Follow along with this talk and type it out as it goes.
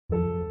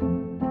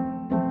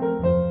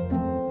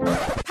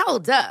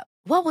Hold up.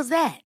 What was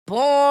that?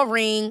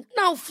 Boring.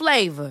 No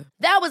flavor.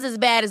 That was as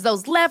bad as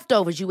those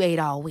leftovers you ate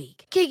all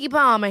week. Keke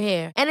Palmer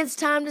here, and it's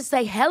time to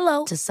say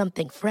hello to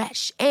something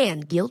fresh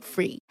and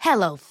guilt-free.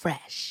 Hello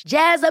Fresh.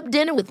 Jazz up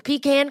dinner with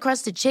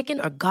pecan-crusted chicken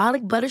or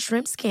garlic butter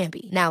shrimp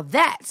scampi. Now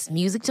that's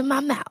music to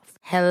my mouth.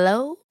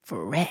 Hello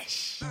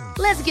Fresh.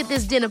 Let's get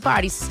this dinner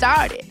party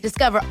started.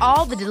 Discover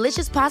all the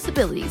delicious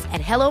possibilities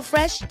at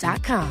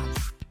hellofresh.com.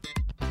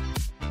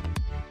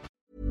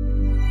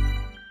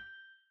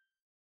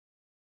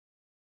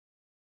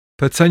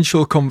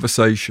 Potential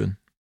conversation.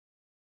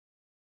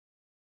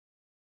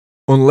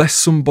 Unless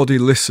somebody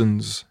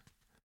listens,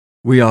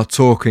 we are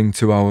talking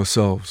to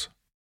ourselves.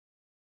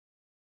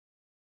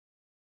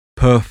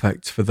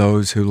 Perfect for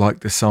those who like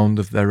the sound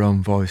of their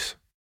own voice.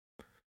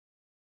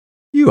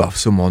 You have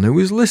someone who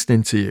is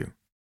listening to you.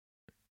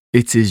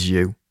 It is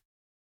you.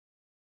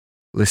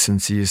 Listen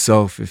to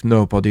yourself if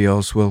nobody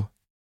else will.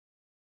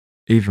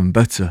 Even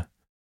better,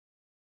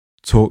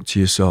 talk to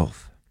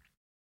yourself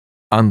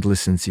and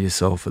listen to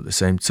yourself at the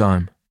same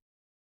time.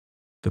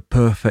 The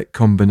perfect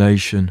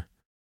combination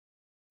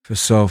for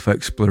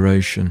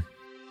self-exploration.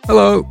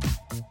 Hello.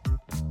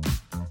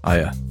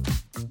 Hiya.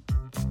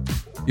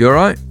 You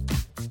alright?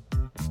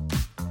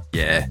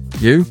 Yeah.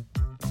 You?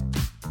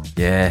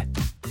 Yeah.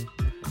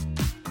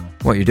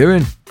 What you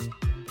doing?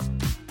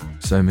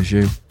 Same as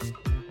you.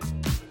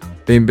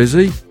 Been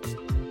busy?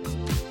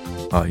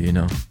 Oh, you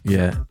know,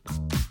 yeah,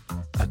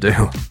 I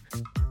do.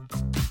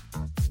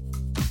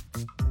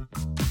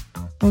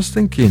 I was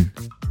thinking,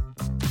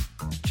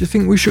 do you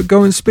think we should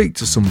go and speak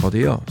to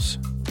somebody else?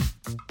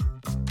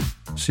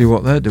 See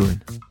what they're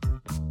doing?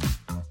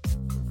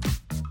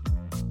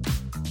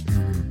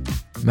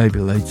 Maybe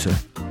later.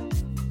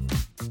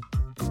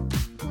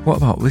 What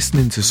about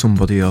listening to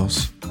somebody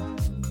else? Do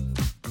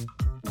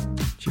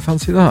you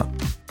fancy that?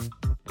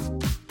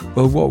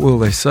 Well, what will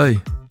they say?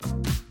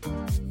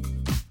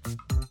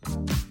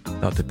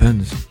 That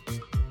depends.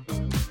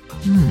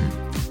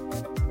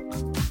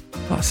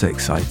 That's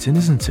exciting,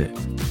 isn't it?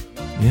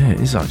 Yeah,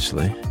 it is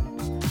actually.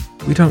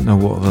 We don't know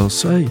what they'll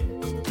say.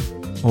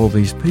 All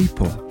these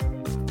people.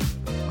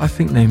 I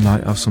think they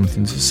might have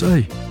something to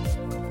say.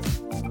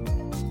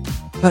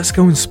 Let's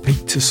go and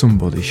speak to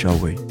somebody, shall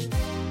we?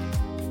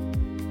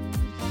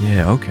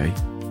 Yeah, okay.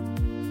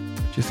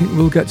 Do you think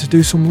we'll get to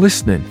do some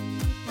listening?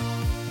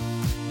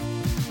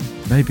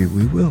 Maybe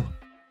we will.